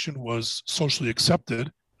addiction was socially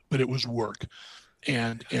accepted, but it was work.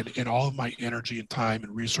 And all of my energy and time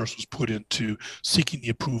and resource was put into seeking the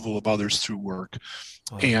approval of others through work.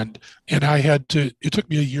 Wow. And it took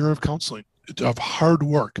me a year of counseling, of hard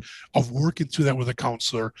work, of working through that with a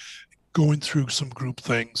counselor, going through some group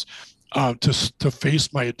things to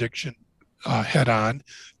face my addiction head on,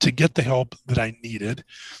 to get the help that I needed.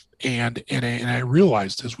 And I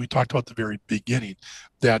realized, as we talked about at the very beginning,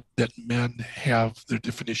 that men have their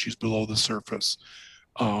different issues below the surface.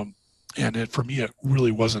 For me, it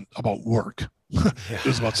really wasn't about work. It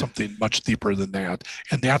was about something much deeper than that.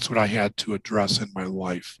 And that's what I had to address in my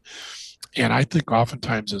life. And I think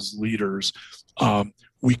oftentimes as leaders,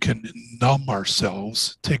 we can numb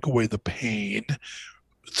ourselves, take away the pain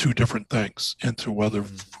through different things, and through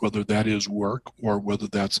whether that is work or whether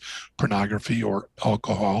that's pornography or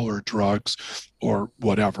alcohol or drugs or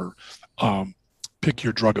whatever. Pick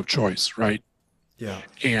your drug of choice, right?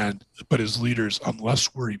 Yeah. But as leaders,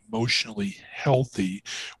 unless we're emotionally healthy,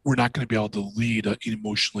 we're not going to be able to lead an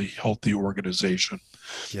emotionally healthy organization.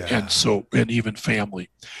 Yeah. And even family.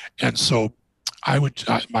 And so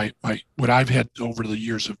what I've had over the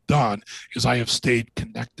years have done is I have stayed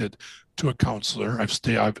connected to a counselor. I've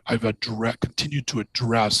continued to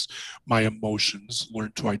address my emotions,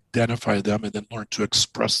 learned to identify them, and then learned to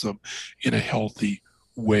express them in a healthy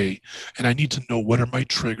way. And I need to know, what are my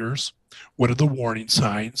triggers? What are the warning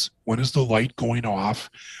signs? When is the light going off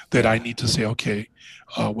that I need to say, okay,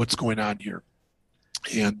 what's going on here?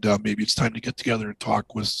 And maybe it's time to get together and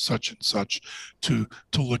talk with such and such to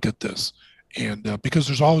look at this. And because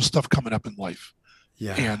there's always stuff coming up in life,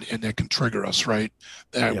 and that can trigger us, right?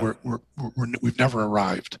 That we've never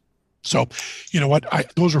arrived. So, you know what?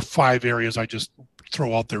 Those are 5 areas I just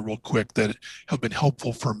throw out there real quick that have been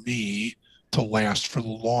helpful for me to last for the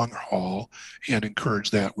long haul and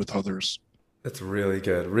encourage that with others. That's really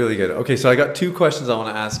good. Really good. Okay. So I got 2 questions I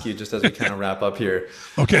want to ask you just as we kind of wrap up here.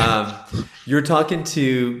 Okay. You're talking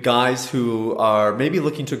to guys who are maybe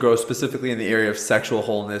looking to grow specifically in the area of sexual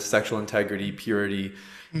wholeness, sexual integrity, purity,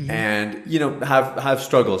 and, have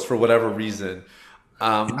struggles for whatever reason.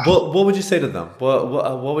 What would you say to them?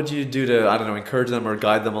 What would you do to, I don't know, encourage them or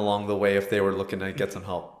guide them along the way if they were looking to get some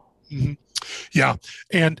help? Mm-hmm. Yeah.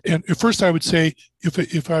 And first I would say,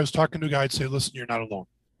 if I was talking to a guy, I'd say, listen, you're not alone.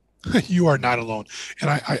 You are not alone. And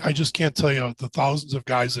I just can't tell you the thousands of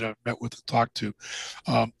guys that I've met with and talked to.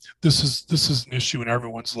 This is an issue in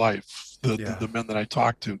everyone's life, the men that I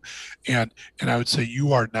talk to. And I would say,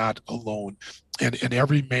 you are not alone. And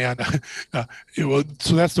every man,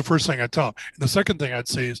 so that's the first thing I tell them. And the second thing I'd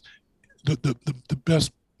say is one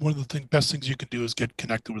of the best things you can do is get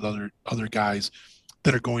connected with other guys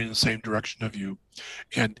that are going in the same direction of you,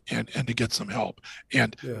 and to get some help.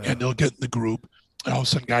 And they'll get in the group, and all of a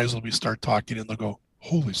sudden guys will start talking, and they'll go,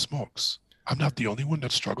 holy smokes, I'm not the only one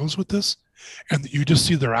that struggles with this. And you just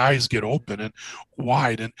see their eyes get open and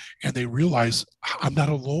wide, and they realize I'm not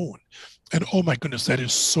alone. And oh my goodness, that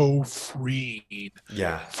is so freeing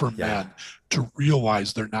for men to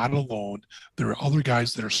realize they're not alone. There are other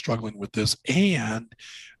guys that are struggling with this, and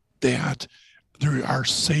that there are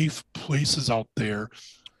safe places out there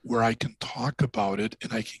where I can talk about it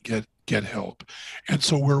and I can get help. And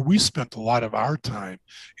so where we spent a lot of our time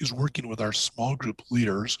is working with our small group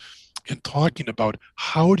leaders and talking about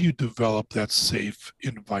how do you develop that safe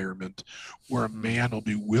environment where a man will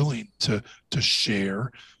be willing to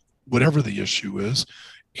share whatever the issue is,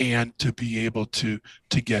 and to be able to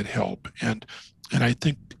get help. And I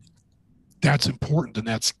think that's important, and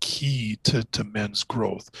that's key to men's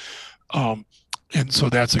growth. And so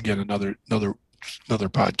that's, again, another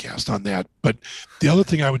podcast on that. But the other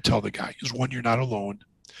thing I would tell the guy is, one, you're not alone.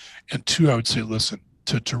 And two, I would say, listen,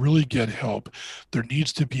 to really get help, there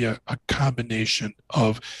needs to be a combination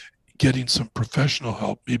of getting some professional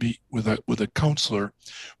help, maybe with a counselor,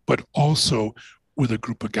 but also with a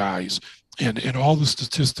group of guys. And all the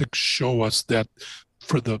statistics show us that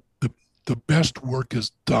for the best work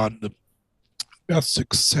is done, the best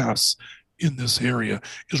success in this area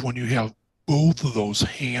is when you have both of those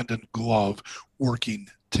hand and glove working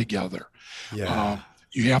together.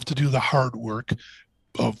 You have to do the hard work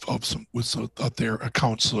of a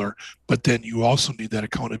counselor, but then you also need that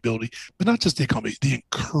accountability, but not just the accountability, the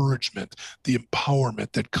encouragement, the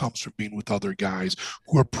empowerment that comes from being with other guys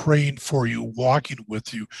who are praying for you, walking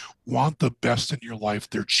with you, want the best in your life.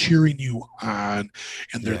 They're cheering you on,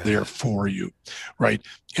 and they're there for you, right?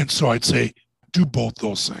 And so I'd say do both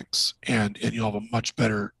those things, and you'll have a much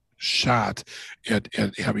better shot at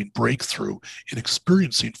having breakthrough and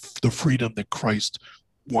experiencing the freedom that Christ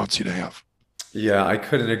wants you to have. Yeah, I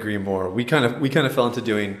couldn't agree more. We kind of fell into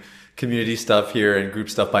doing community stuff here and group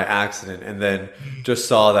stuff by accident, and then just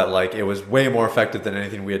saw that like it was way more effective than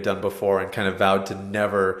anything we had done before, and kind of vowed to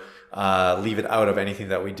never leave it out of anything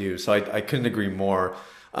that we do. So I couldn't agree more.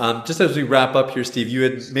 Just as we wrap up here, Steve, you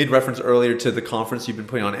had made reference earlier to the conference you've been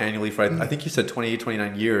putting on annually for, I think you said 28,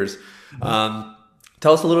 29 years.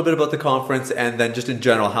 Tell us a little bit about the conference, and then just in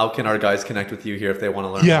general, how can our guys connect with you here if they want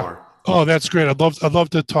to learn more? Oh, that's great. I'd love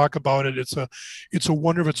to talk about it. It's a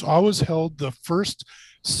wonder. It's always held the first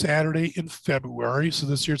Saturday in February. So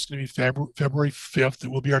this year it's going to be February 5th. It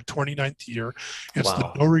will be our 29th year. It's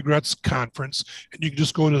the No Regrets Conference. And you can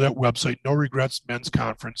just go to that website,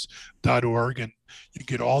 noregretsmensconference.org, and you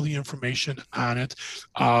get all the information on it.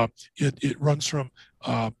 It runs from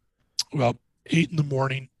 8 in the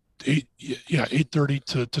morning, 8:30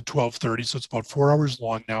 to 12:30. So it's about 4 hours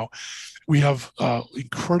long now. We have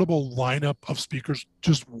incredible lineup of speakers,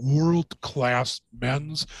 just world-class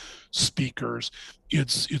men's speakers.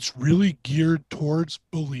 It's really geared towards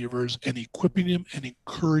believers and equipping them and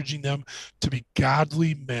encouraging them to be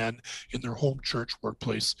godly men in their home church,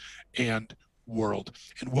 workplace, and world.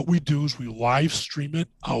 And what we do is we live stream it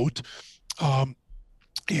out.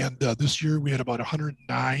 And this year we had about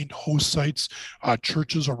 109 host sites,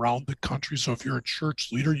 churches around the country. So if you're a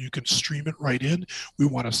church leader, you can stream it right in. We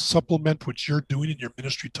want to supplement what you're doing in your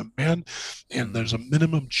ministry to men. And there's a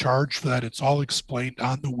minimum charge for that. It's all explained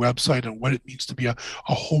on the website and what it means to be a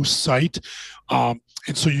host site. And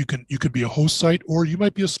so you could be a host site, or you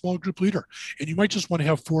might be a small group leader, and you might just want to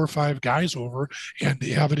have 4 or 5 guys over and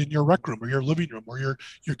have it in your rec room or your living room or your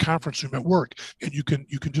conference room at work. And you can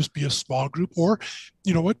just be a small group, or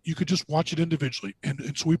you know what, you could just watch it individually.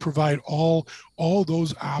 And so we provide all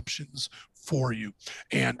those options for you.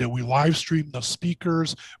 And we live stream the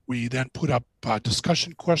speakers. We then put up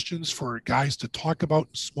discussion questions for guys to talk about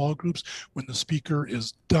in small groups when the speaker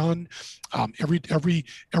is done. Every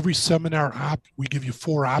seminar we give you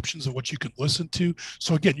 4 options of what you can listen to.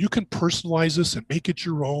 So again, you can personalize this and make it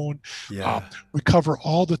your own. We cover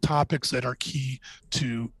all the topics that are key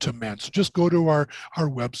to men. So just go to our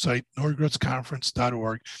website,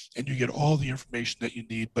 noregretsconference.org, and you get all the information that you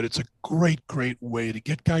need. But it's a great way to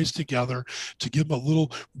get guys together, to give them a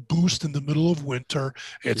little boost in the middle of winter.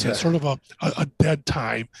 It's sort of a dead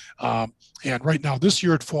time. And right now, this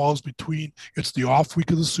year, it falls between, it's the off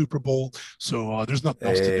week of the Super Bowl. So there's nothing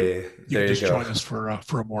else to do. You can just join us for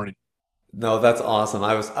a morning. No, that's awesome.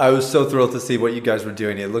 I was so thrilled to see what you guys were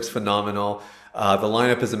doing. It looks phenomenal. The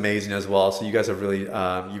lineup is amazing as well. So you guys have really,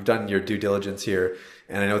 you've done your due diligence here,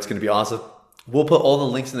 and I know it's going to be awesome. We'll put all the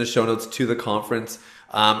links in the show notes to the conference.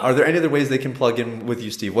 Are there any other ways they can plug in with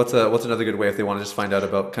you, Steve? What's another good way if they want to just find out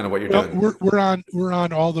about kind of what you're doing? We're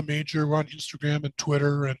on all the major. We're on Instagram and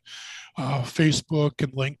Twitter and Facebook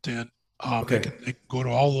and LinkedIn. Okay. They can go to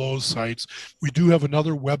all those sites. We do have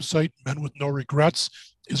another website, Men with No Regrets,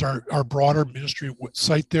 is our broader ministry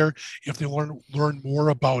site there. If they want to learn more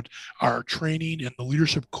about our training and the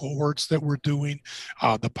leadership cohorts that we're doing,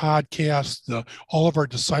 the podcast, all of our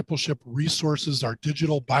discipleship resources, our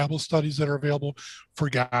digital Bible studies that are available for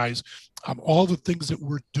guys, all the things that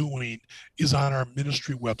we're doing is on our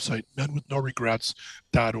ministry website,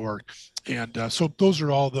 menwithnoregrets.org. And so those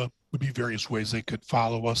are all would be various ways they could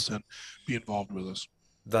follow us and be involved with us.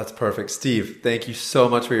 That's perfect. Steve, thank you so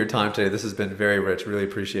much for your time today. This has been very rich. Really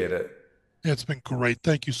appreciate it. It's been great.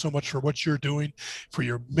 Thank you so much for what you're doing, for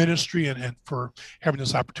your ministry, and for having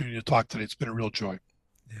this opportunity to talk today. It's been a real joy.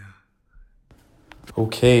 Yeah.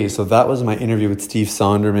 Okay, so that was my interview with Steve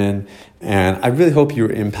Sonderman, and I really hope you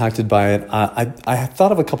were impacted by it. I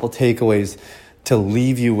thought of a couple takeaways to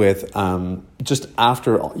leave you with just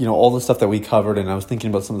after all the stuff that we covered, and I was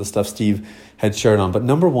thinking about some of the stuff Steve had shared on. But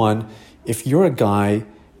number one, if you're a guy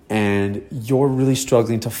and you're really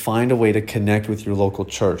struggling to find a way to connect with your local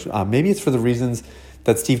church, maybe it's for the reasons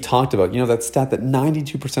that Steve talked about. That stat that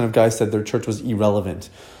 92% of guys said their church was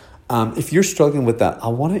irrelevant. If you're struggling with that, I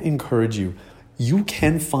want to encourage you. You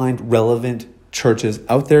can find relevant churches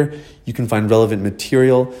out there. You can find relevant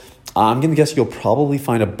material. I'm going to guess you'll probably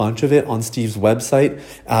find a bunch of it on Steve's website,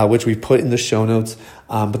 which we put in the show notes.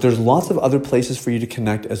 But there's lots of other places for you to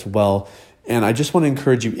connect as well. And I just want to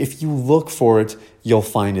encourage you, if you look for it, you'll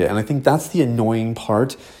find it. And I think that's the annoying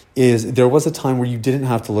part, is there was a time where you didn't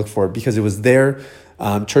have to look for it because it was there.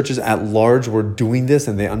 Churches at large were doing this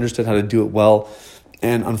and they understood how to do it well.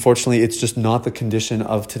 And unfortunately, it's just not the condition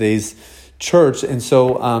of today's church. And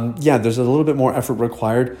so, there's a little bit more effort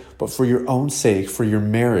required, but for your own sake, for your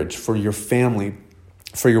marriage, for your family,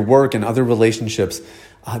 for your work and other relationships,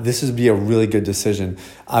 this would be a really good decision.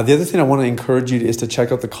 The other thing I want to encourage you is to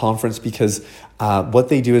check out the conference, because what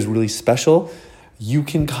they do is really special. You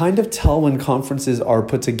can kind of tell when conferences are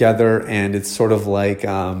put together and it's sort of like,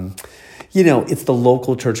 it's the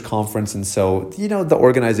local church conference. And so, the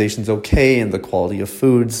organization's okay and the quality of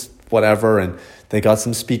food's whatever. And they got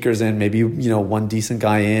some speakers in, maybe, one decent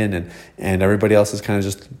guy in, and everybody else is kind of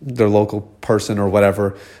just their local person or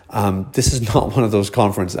whatever. This is not one of those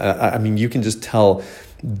conferences. I mean, you can just tell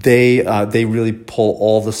they really pull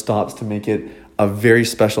all the stops to make it a very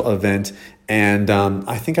special event. And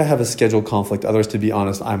I think I have a schedule conflict. Otherwise, to be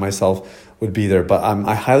honest, I myself would be there. But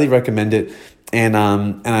I highly recommend it. And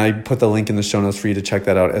I put the link in the show notes for you to check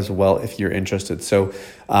that out as well if you're interested. So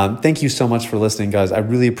thank you so much for listening, guys. I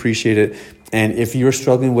really appreciate it. And if you're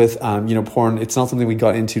struggling with porn, it's not something we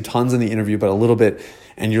got into tons in the interview, but a little bit,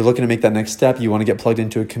 and you're looking to make that next step, you want to get plugged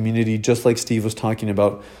into a community just like Steve was talking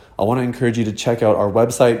about, I want to encourage you to check out our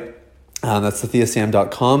website. That's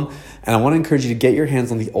SathiaSam.com. And I want to encourage you to get your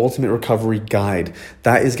hands on the Ultimate Recovery Guide.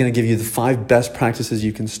 That is going to give you the 5 best practices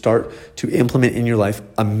you can start to implement in your life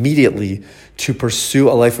immediately to pursue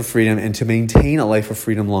a life of freedom and to maintain a life of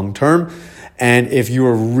freedom long term. And if you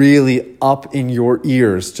are really up in your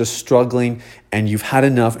ears, just struggling, and you've had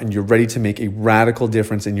enough and you're ready to make a radical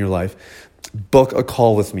difference in your life, book a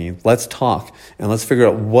call with me. Let's talk and let's figure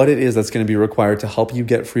out what it is that's going to be required to help you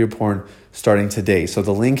get free of porn starting today. So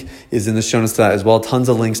the link is in the show notes to that as well. Tons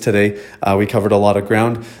of links today. We covered a lot of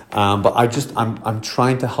ground, but I'm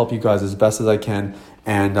trying to help you guys as best as I can.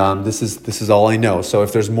 And this is all I know. So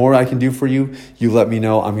if there's more I can do for you, you let me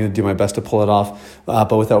know. I'm going to do my best to pull it off.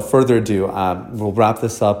 But without further ado, we'll wrap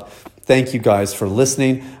this up. Thank you guys for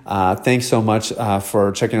listening. Thanks so much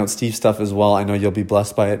for checking out Steve's stuff as well. I know you'll be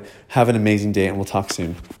blessed by it. Have an amazing day, and we'll talk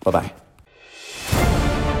soon. Bye-bye.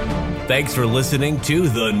 Thanks for listening to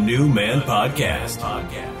the New Man Podcast.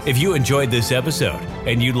 If you enjoyed this episode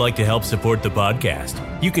and you'd like to help support the podcast,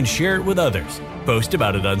 you can share it with others, post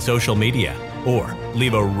about it on social media, or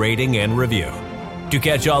leave a rating and review. To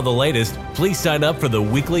catch all the latest, please sign up for the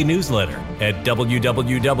weekly newsletter at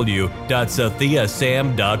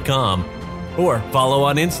www.sathiasam.com or follow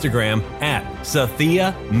on Instagram at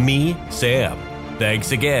SathiaMeSam.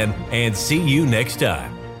 Thanks again, and see you next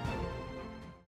time.